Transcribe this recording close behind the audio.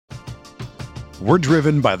We're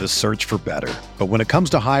driven by the search for better. But when it comes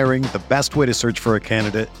to hiring, the best way to search for a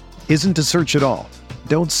candidate isn't to search at all.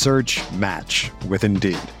 Don't search, match with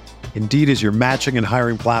Indeed. Indeed is your matching and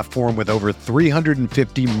hiring platform with over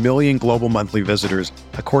 350 million global monthly visitors,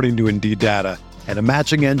 according to Indeed data, and a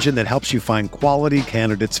matching engine that helps you find quality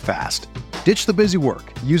candidates fast. Ditch the busy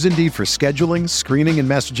work. Use Indeed for scheduling, screening, and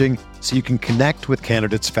messaging so you can connect with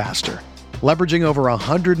candidates faster. Leveraging over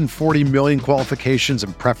 140 million qualifications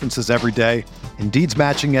and preferences every day, Indeed's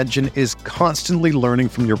matching engine is constantly learning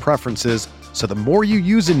from your preferences, so the more you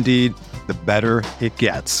use Indeed, the better it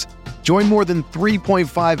gets. Join more than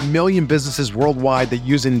 3.5 million businesses worldwide that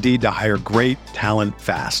use Indeed to hire great talent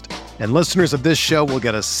fast. And listeners of this show will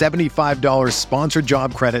get a $75 sponsored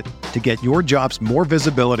job credit to get your jobs more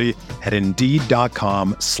visibility at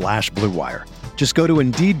Indeed.com/Blue Wire. Just go to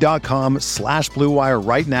Indeed.com/Blue Wire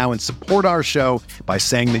right now and support our show by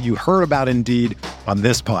saying that you heard about Indeed on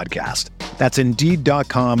this podcast. That's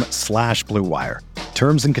Indeed.com/Blue Wire.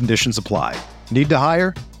 Terms and conditions apply. Need to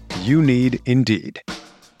hire? You need Indeed.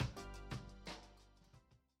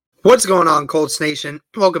 What's going on, Colts Nation?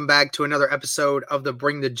 Welcome back to another episode of the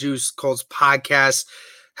Bring the Juice Colts podcast.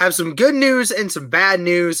 Have some good news and some bad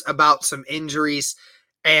news about some injuries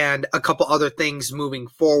and a couple other things moving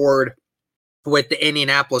forward with the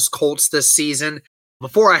Indianapolis Colts this season.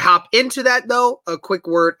 Before I hop into that, though, a quick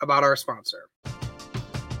word about our sponsor.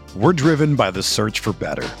 We're driven by the search for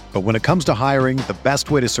better. But when it comes to hiring, the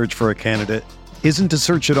best way to search for a candidate isn't to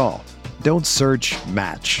search at all. Don't search,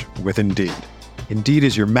 match with Indeed. Indeed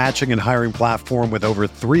is your matching and hiring platform with over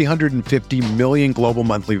 350 million global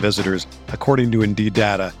monthly visitors, according to Indeed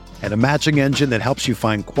data, and a matching engine that helps you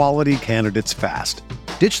find quality candidates fast.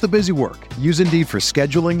 Ditch the busy work. Use Indeed for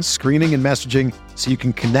scheduling, screening, and messaging so you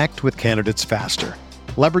can connect with candidates faster.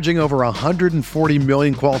 Leveraging over 140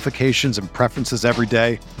 million qualifications and preferences every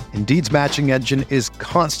day, Indeed's matching engine is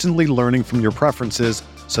constantly learning from your preferences,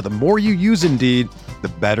 so the more you use Indeed, the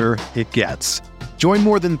better it gets. Join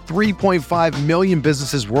more than 3.5 million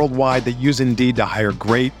businesses worldwide that use Indeed to hire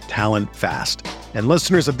great talent fast. And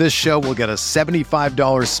listeners of this show will get a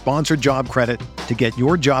 $75 sponsored job credit to get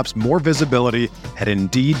your jobs more visibility at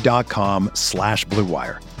Indeed.com/Blue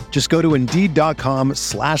Wire. Just go to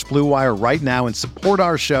Indeed.com/Blue Wire right now and support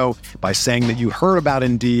our show by saying that you heard about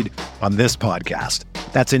Indeed on this podcast.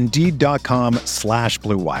 That's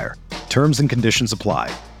Indeed.com/Blue Wire. Terms and conditions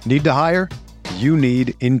apply. Need to hire? You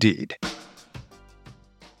need Indeed.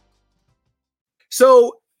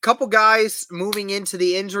 So, couple guys moving into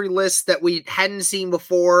the injury list that we hadn't seen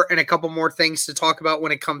before, and a couple more things to talk about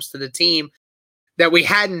when it comes to the team that we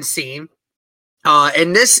hadn't seen.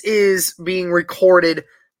 And this is being recorded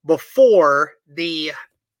before the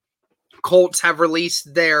Colts have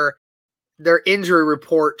released their injury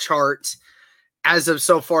report charts as of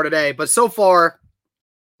so far today. But so far,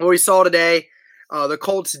 what we saw today, the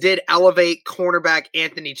Colts did elevate cornerback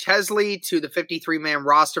Anthony Chesley to the 53-man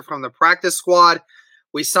roster from the practice squad.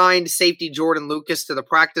 We signed safety Jordan Lucas to the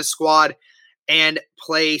practice squad and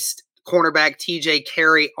placed cornerback TJ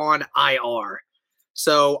Carrie on IR.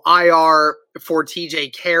 So IR for TJ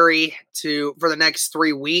Carrie for the next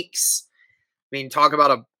 3 weeks. I mean, talk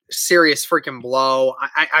about a serious freaking blow.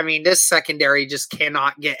 I mean, this secondary just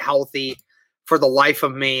cannot get healthy for the life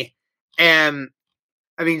of me. And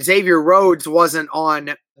I mean, Xavier Rhodes wasn't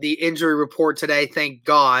on the injury report today, thank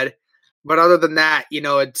God. But other than that,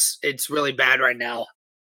 it's really bad right now.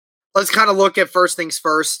 Let's kind of look at first things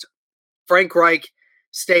first. Frank Reich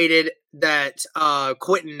stated that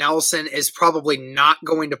Quentin Nelson is probably not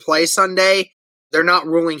going to play Sunday. They're not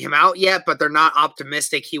ruling him out yet, but they're not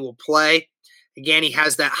optimistic he will play. Again, he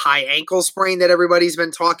has that high ankle sprain that everybody's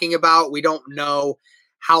been talking about. We don't know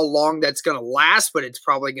how long that's going to last, but it's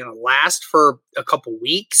probably going to last for a couple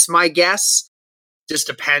weeks, my guess. Just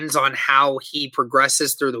depends on how he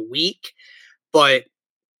progresses through the week. But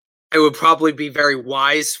it would probably be very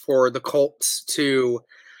wise for the Colts to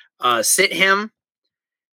sit him.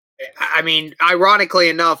 I mean, ironically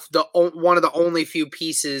enough, one of the only few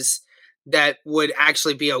pieces that would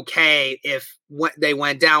actually be okay if they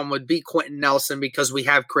went down would be Quentin Nelson, because we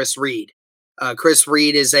have Chris Reed. Chris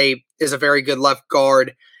Reed is a very good left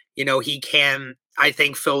guard. He can, I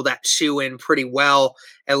think, fill that shoe in pretty well,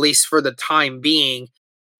 at least for the time being.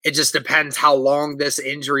 It just depends how long this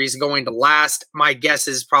injury is going to last. My guess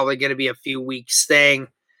is probably going to be a few weeks thing.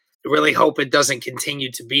 I really hope it doesn't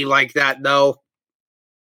continue to be like that, though.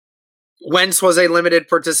 Wentz was a limited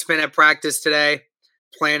participant at practice today.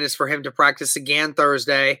 Plan is for him to practice again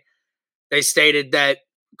Thursday. They stated that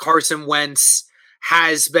Carson Wentz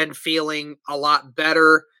has been feeling a lot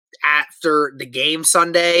better after the game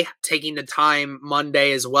Sunday, taking the time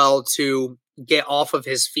Monday as well to get off of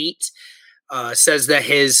his feet. Says that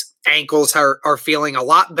his ankles are feeling a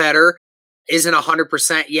lot better. Isn't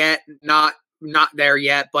 100% yet, not there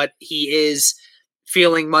yet, but he is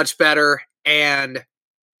feeling much better. And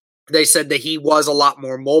they said that he was a lot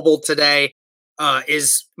more mobile today,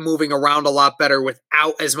 is moving around a lot better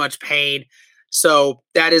without as much pain. So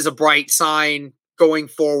that is a bright sign going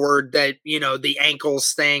forward that, the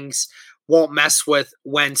ankles things won't mess with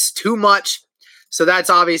Wentz too much. So that's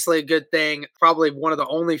obviously a good thing. Probably one of the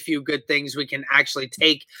only few good things we can actually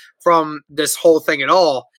take from this whole thing at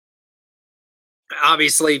all.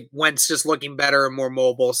 Obviously, Wentz just looking better and more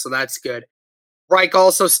mobile, so that's good. Reich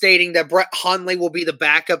also stating that Brett Hundley will be the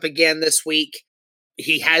backup again this week.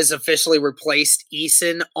 He has officially replaced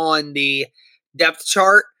Eason on the depth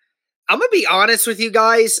chart. I'm going to be honest with you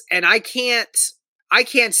guys, and I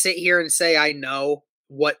can't sit here and say I know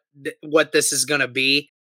what this is going to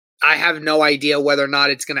be. I have no idea whether or not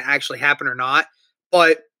it's going to actually happen or not.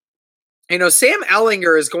 But, Sam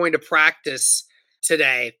Ehlinger is going to practice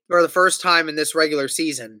today for the first time in this regular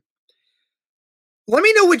season. Let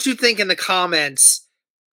me know what you think in the comments.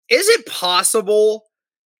 Is it possible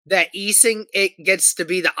that Eason gets to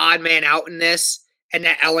be the odd man out in this and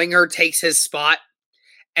that Ehlinger takes his spot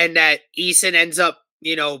and that Eason ends up,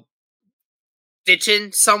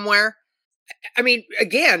 ditching somewhere? I mean,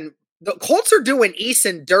 again, the Colts are doing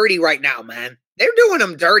Eason dirty right now, man. They're doing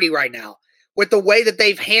him dirty right now with the way that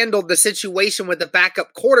they've handled the situation with the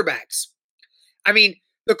backup quarterbacks. I mean,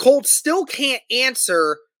 the Colts still can't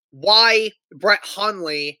answer why Brett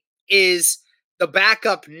Hundley is the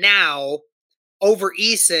backup now over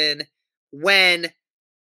Eason when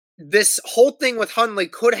this whole thing with Hundley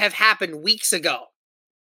could have happened weeks ago.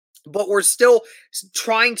 But we're still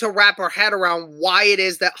trying to wrap our head around why it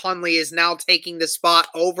is that Hundley is now taking the spot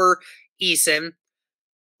over Eason.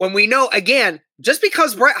 When we know, again, just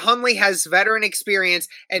because Brett Hundley has veteran experience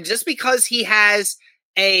and just because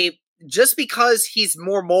he's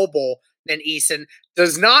more mobile than Eason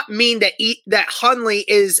does not mean that Hundley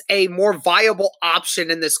is a more viable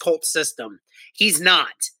option in this Colts system. He's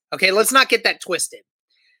not. Okay, let's not get that twisted.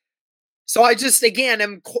 So I just, again,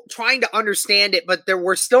 am trying to understand it, but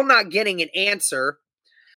we're still not getting an answer.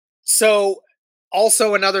 So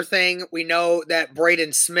also another thing, we know that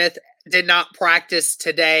Braden Smith did not practice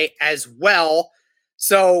today as well.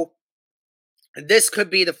 So this could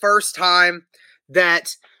be the first time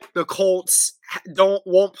that the Colts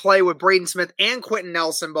won't play with Braden Smith and Quentin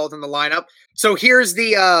Nelson both in the lineup. So here's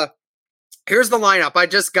the lineup. I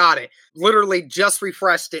just got it. Literally just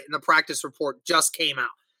refreshed it, and the practice report just came out.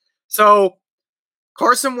 So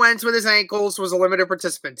Carson Wentz with his ankles was a limited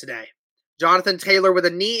participant today. Jonathan Taylor with a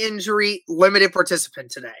knee injury, limited participant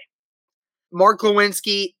today. Mark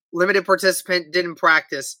Lewinsky, limited participant, did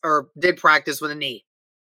practice with a knee.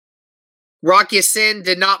 Rock Ya-Sin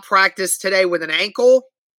did not practice today with an ankle.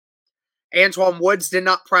 Antoine Woods did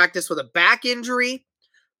not practice with a back injury.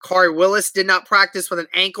 Kari Willis did not practice with an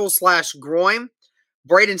ankle/groin.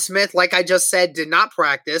 Braden Smith, like I just said, did not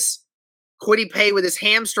practice. Kwity Paye with his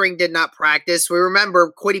hamstring did not practice. We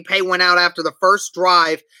remember Kwity Paye went out after the first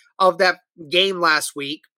drive of that game last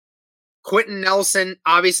week. Quentin Nelson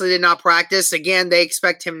obviously did not practice. Again, they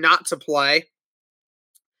expect him not to play.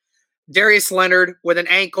 Darius Leonard with an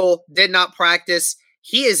ankle did not practice.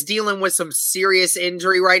 He is dealing with some serious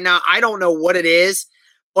injury right now. I don't know what it is,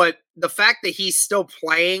 but the fact that he's still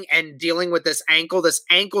playing and dealing with this ankle is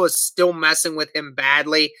still messing with him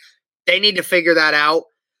badly. They need to figure that out.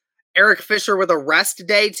 Eric Fisher with a rest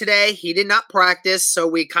day today. He did not practice, so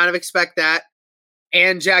we kind of expect that.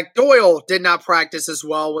 And Jack Doyle did not practice as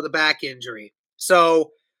well with a back injury.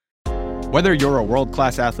 So, whether you're a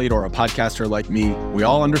world-class athlete or a podcaster like me, we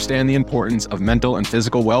all understand the importance of mental and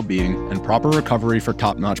physical well-being and proper recovery for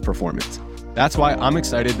top-notch performance. That's why I'm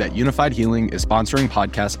excited that Unified Healing is sponsoring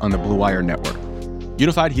podcasts on the Blue Wire Network.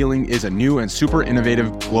 Unified Healing is a new and super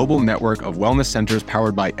innovative global network of wellness centers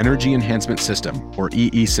powered by Energy Enhancement System, or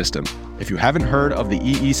EE System. If you haven't heard of the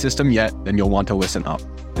EE System yet, then you'll want to listen up.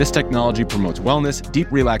 This technology promotes wellness,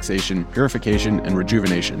 deep relaxation, purification, and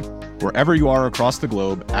rejuvenation. Wherever you are across the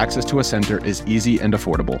globe, access to a center is easy and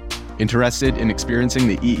affordable. Interested in experiencing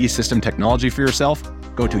the EE System technology for yourself?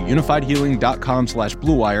 Go to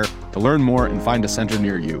unifiedhealing.com/bluewire to learn more and find a center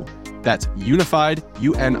near you. That's unified,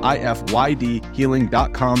 UNIFYD,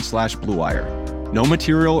 healing.com/bluewire. No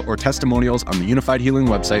material or testimonials on the Unified Healing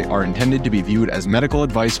website are intended to be viewed as medical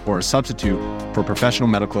advice or a substitute for professional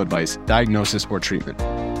medical advice, diagnosis, or treatment.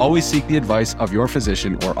 Always seek the advice of your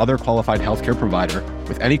physician or other qualified healthcare provider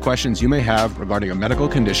with any questions you may have regarding a medical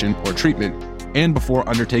condition or treatment and before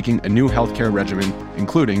undertaking a new healthcare regimen,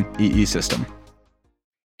 including EE System.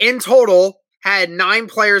 In total, had 9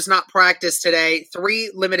 players not practice today,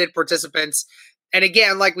 3 limited participants. And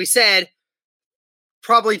again, like we said,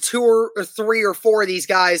 probably 2 or 3 or 4 of these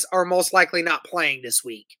guys are most likely not playing this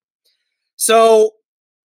week. So,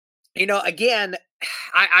 again,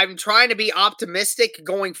 I'm trying to be optimistic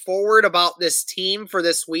going forward about this team for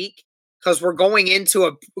this week because we're going into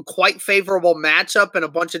a quite favorable matchup in a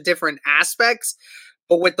bunch of different aspects.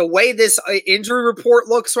 But with the way this injury report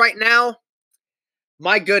looks right now,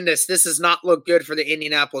 my goodness, this does not look good for the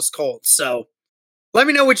Indianapolis Colts. So let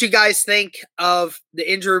me know what you guys think of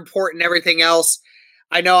the injury report and everything else.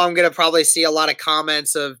 I know I'm going to probably see a lot of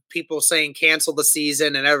comments of people saying cancel the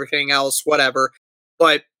season and everything else, whatever.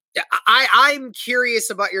 But I'm curious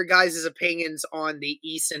about your guys' opinions on the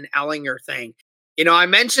Eason Ellinger thing. I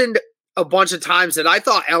mentioned a bunch of times that I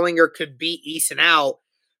thought Ellinger could beat Eason out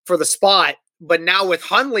for the spot. But now with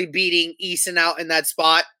Hundley beating Eason out in that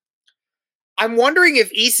spot, I'm wondering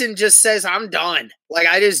if Eason just says, I'm done. Like,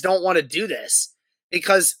 I just don't want to do this.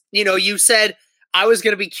 Because, you said I was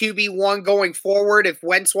going to be QB1 going forward if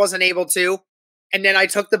Wentz wasn't able to. And then I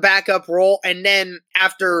took the backup role. And then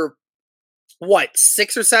after,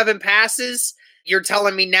 6 or 7 passes, you're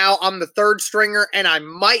telling me now I'm the 3rd stringer and I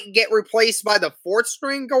might get replaced by the 4th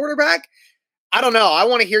string quarterback? I don't know. I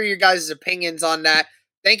want to hear your guys' opinions on that.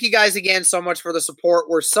 Thank you guys again so much for the support.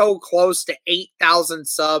 We're so close to 8,000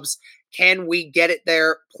 subs. Can we get it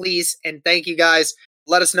there, please? And thank you guys.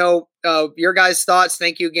 Let us know your guys' thoughts.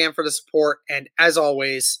 Thank you again for the support. And as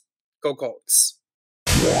always, go Colts.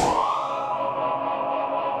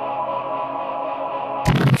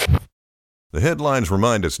 The headlines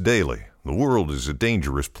remind us daily, the world is a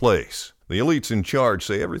dangerous place. The elites in charge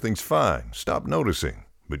say everything's fine, stop noticing.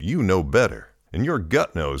 But you know better. And your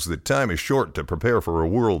gut knows that time is short to prepare for a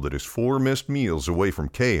world that is 4 missed meals away from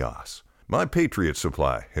chaos. My Patriot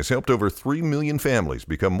Supply has helped over 3 million families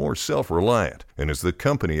become more self-reliant and is the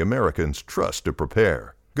company Americans trust to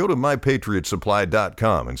prepare. Go to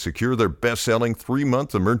MyPatriotSupply.com and secure their best-selling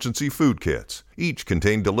 3-month emergency food kits. Each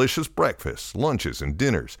contain delicious breakfasts, lunches, and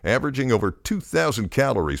dinners, averaging over 2,000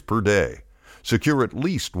 calories per day. Secure at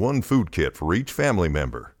least 1 food kit for each family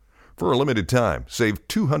member. For a limited time, save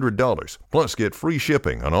 $200, plus get free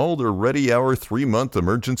shipping on all their Ready Hour 3-month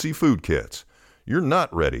emergency food kits. You're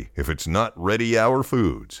not ready if it's not Ready Hour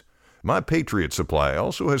Foods. My Patriot Supply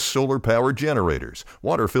also has solar power generators,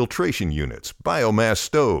 water filtration units, biomass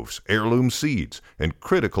stoves, heirloom seeds, and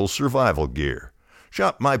critical survival gear.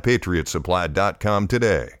 Shop MyPatriotSupply.com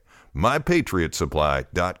today.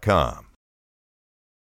 MyPatriotSupply.com.